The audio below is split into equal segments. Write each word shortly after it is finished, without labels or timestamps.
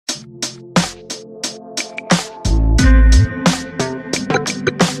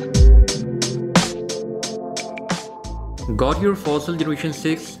Got your Fossil Generation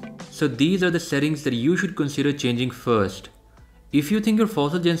 6? So these are the settings that you should consider changing first. If you think your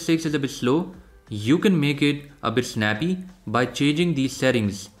Fossil Gen 6 is a bit slow, you can make it a bit snappy by changing these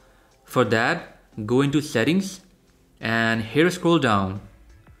settings. For that, go into Settings and here scroll down.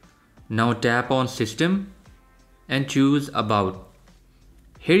 Now tap on System and choose About.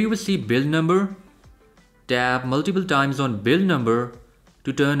 Here you will see Build Number. Tap multiple times on Build Number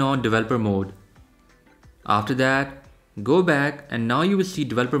to turn on Developer Mode. After that, go back and now you will see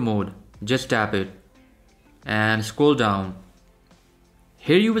Developer Mode. Just tap it and scroll down.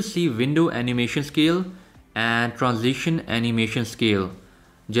 Here you will see Window Animation Scale and Transition Animation Scale.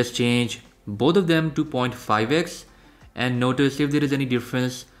 Just change both of them to 0.5x and notice if there is any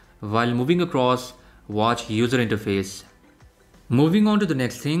difference while moving across Watch User Interface. Moving on to the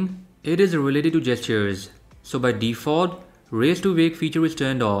next thing, it is related to gestures. So by default, Raise to Wake feature is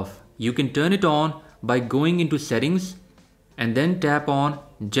turned off. You can turn it on by going into Settings and then tap on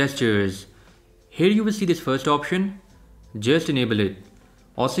Gestures. Here you will see this first option. Just enable it.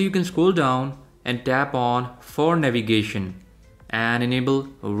 Also you can scroll down and tap on For Navigation and enable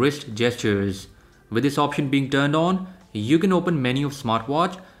Wrist Gestures. With this option being turned on, you can open menu of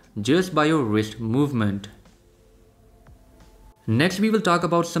smartwatch just by your wrist movement. Next we will talk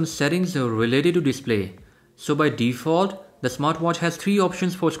about some settings related to display. So by default, the smartwatch has 3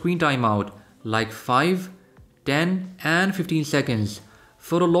 options for screen timeout, like 5, 10 and 15 seconds.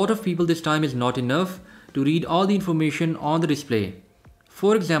 For a lot of people this time is not enough to read all the information on the display.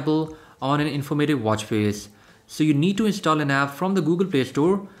 For example, on an informative watch face. So you need to install an app from the Google Play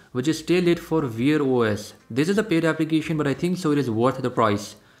Store which is Stay Lit for Wear OS. This is a paid application but I think so it is worth the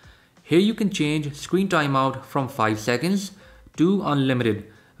price. Here you can change screen timeout from 5 seconds to unlimited.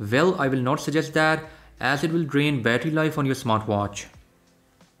 Well, I will not suggest that as it will drain battery life on your smartwatch.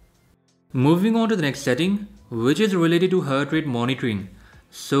 Moving on to the next setting, which is related to heart rate monitoring.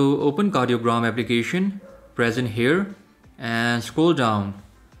 So open cardiogram application, present here and scroll down.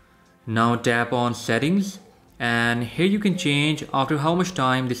 Now tap on Settings and here you can change after how much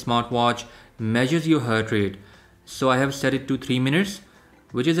time the smartwatch measures your heart rate. So I have set it to 3 minutes,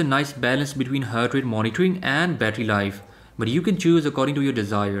 which is a nice balance between heart rate monitoring and battery life, but you can choose according to your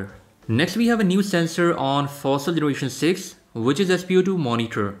desire. Next we have a new sensor on Fossil Generation 6, which is SpO2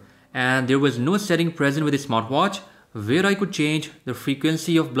 monitor, and there was no setting present with the smartwatch where I could change the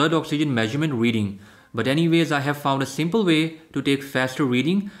frequency of blood oxygen measurement reading. But anyways, I have found a simple way to take faster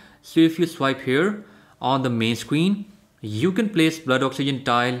reading. So if you swipe here on the main screen, you can place blood oxygen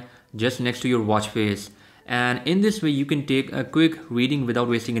tile just next to your watch face. And in this way you can take a quick reading without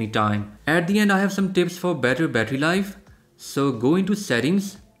wasting any time. At the end I have some tips for better battery life. So go into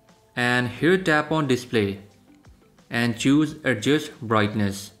Settings and here tap on Display and choose Adjust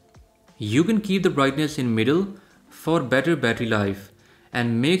Brightness. You can keep the brightness in middle for better battery life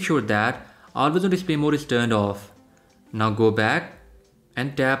and make sure that Always on Display mode is turned off. Now go back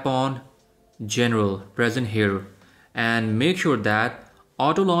and tap on General, present here, and make sure that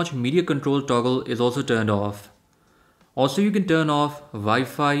Auto Launch Media Control toggle is also turned off. Also you can turn off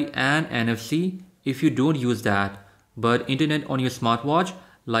Wi-Fi and NFC if you don't use that, but internet on your smartwatch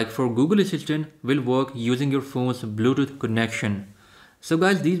like for Google Assistant will work using your phone's Bluetooth connection. So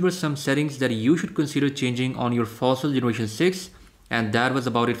guys, these were some settings that you should consider changing on your Fossil Generation 6, and that was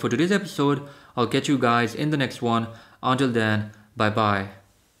about it for today's episode. I'll catch you guys in the next one. Until then, bye bye.